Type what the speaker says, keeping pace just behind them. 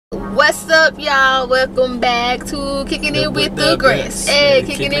What's up, y'all? Welcome back to Kicking It with the Grits. Hey,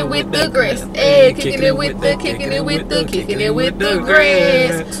 Kicking It with the Grits. Hey, Kicking It with the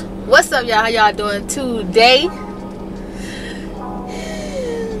Grits. What's up, y'all? How y'all doing today?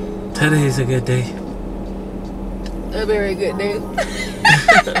 Today's a good day. A very good day.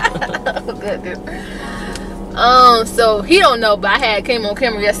 So he don't know, but I came on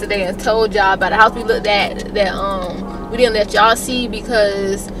camera yesterday and told y'all about the house we looked at that we didn't let y'all see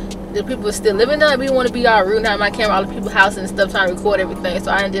because the people are still living there. We want to be all rude and have my camera all the people's house and stuff, trying to record everything,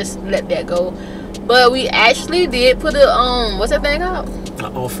 so I didn't just let that go. But we actually did put a what's that thing called?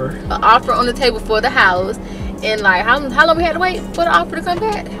 An offer on the table for the house. And like how long we had to wait for the offer to come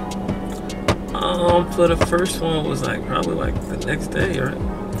back? For the first one was like probably like the next day, right?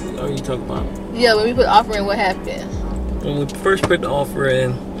 What are you talking about? Yeah, when we put the offer in, what happened? When we first put the offer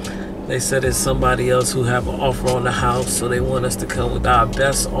in, they said it's somebody else who have an offer on the house, so they want us to come with our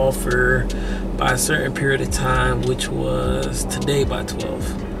best offer by a certain period of time, which was today by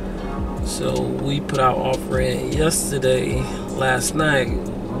 12. So we put our offer in yesterday. Last night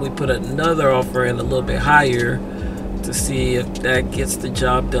we put another offer in a little bit higher to see if that gets the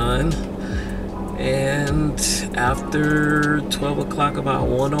job done. And after 12 o'clock, about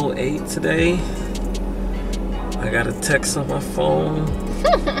 1:08 today, I got a text on my phone.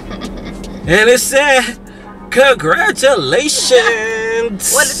 And it said,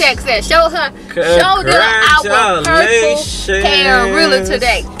 congratulations. What the text said? Show her. Show them our purple hair ruler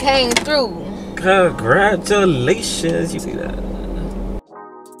today came through. Congratulations. You see that?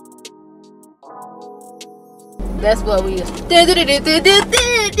 That's what we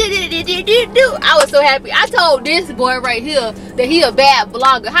I was so happy. I told this boy right here that he a bad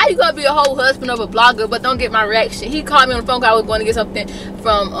blogger. How you gonna be a whole husband of a blogger but don't get my reaction? He called me on the phone call. I was going to get something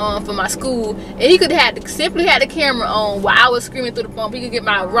from my school, and he could have simply had the camera on while I was screaming through the phone. He could get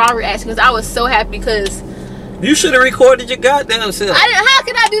my raw reaction because I was so happy because you should have recorded your goddamn self. How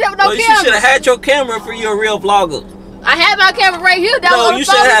can I do that with no camera? You should have had your camera for your real vlogger. I have my camera right here. No, you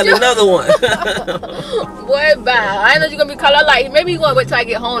should have had another one. Boy, bye. I know you're going to be calling. Like, maybe you want to wait till I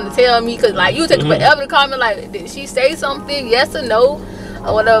get home to tell me. Because, like, you take forever to call me. Like, did she say something? Yes or no?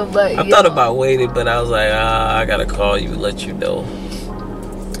 Or whatever. But I thought about waiting, but I was like, I got to call you, let you know.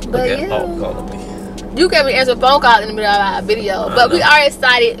 But okay, yeah. Calling me. You can't be answering phone calls in the middle of our video. But we are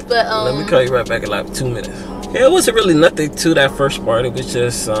excited. But let me call you right back in like 2 minutes. Yeah, it wasn't really nothing to that first part. It was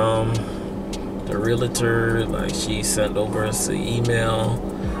just, the realtor, like, she sent over us an email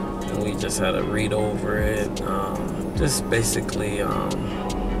and we just had to read over it. Just basically, I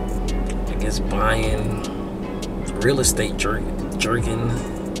guess buying real estate jargon.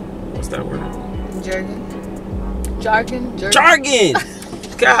 What's that word? Jargon.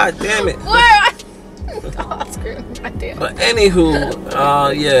 God damn it. But anywho,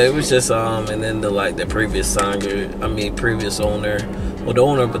 yeah, it was just and then the previous owner, well, the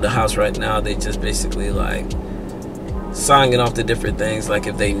owner of the house right now, they just basically like signing off the different things, like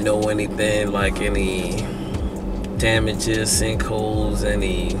if they know anything, like any damages, sinkholes,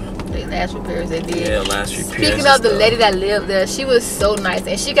 any last repairs they did. Yeah, last repairs. Speaking of the lady that lived there, she was so nice,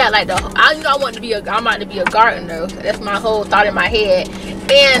 and she got like I'm about to be a gardener. That's my whole thought in my head.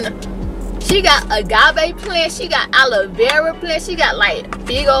 And she got agave plants, she got aloe vera plants, she got like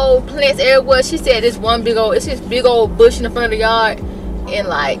big old plants everywhere. She said it's this big old bush in the front of the yard, and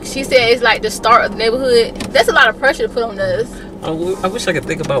like she said it's like the start of the neighborhood. That's a lot of pressure to put on us. I wish I could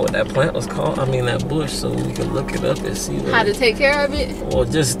think about what that plant was called. I mean that bush, so we could look it up and see how to take care of it. Or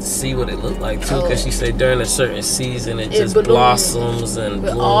just see what it looked like too, because she said during a certain season it just blossoms and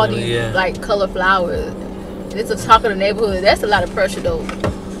blooms. All these like color flowers. It's the talk of the neighborhood. That's a lot of pressure though.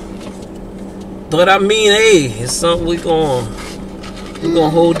 But I mean, hey, it's something we're gonna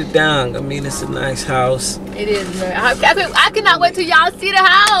hold it down. I mean, it's a nice house. It is, man. I cannot wait till y'all see the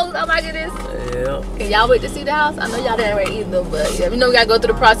house. Oh my goodness. Yeah. Can y'all wait to see the house? I know y'all didn't ready either, but yeah, we know we gotta go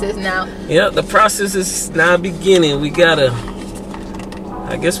through the process now. Yeah, the process is now beginning. We gotta.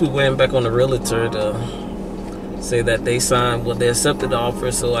 I guess we went back on the realtor to say that they accepted the offer.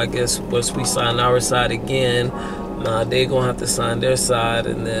 So I guess once we sign our side again, they're gonna have to sign their side,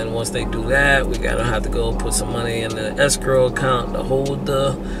 and then once they do that, we gotta have to go put some money in the escrow account to hold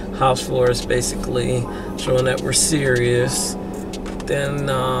the house for us, basically showing that we're serious. Then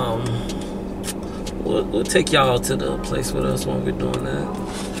we'll take y'all to the place with us when we're doing that.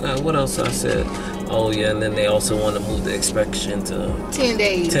 What else I said? Oh yeah, and then they also want to move the inspection to 10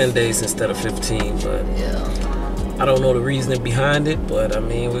 days. 10 days instead of 15, but yeah. I don't know the reasoning behind it, but I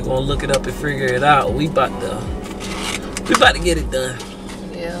mean, we're gonna look it up and figure it out. We about to get it done.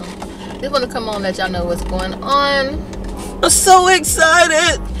 Yeah. Just want to come on and let y'all know what's going on. I'm so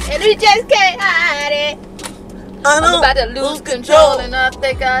excited. And we just can't hide it. I'm about to lose control, and I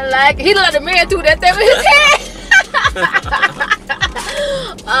think I like it. He looked like the man threw that thing with his head.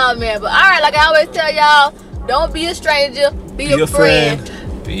 Oh man, but all right, like I always tell y'all, don't be a stranger, be a friend.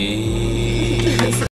 Be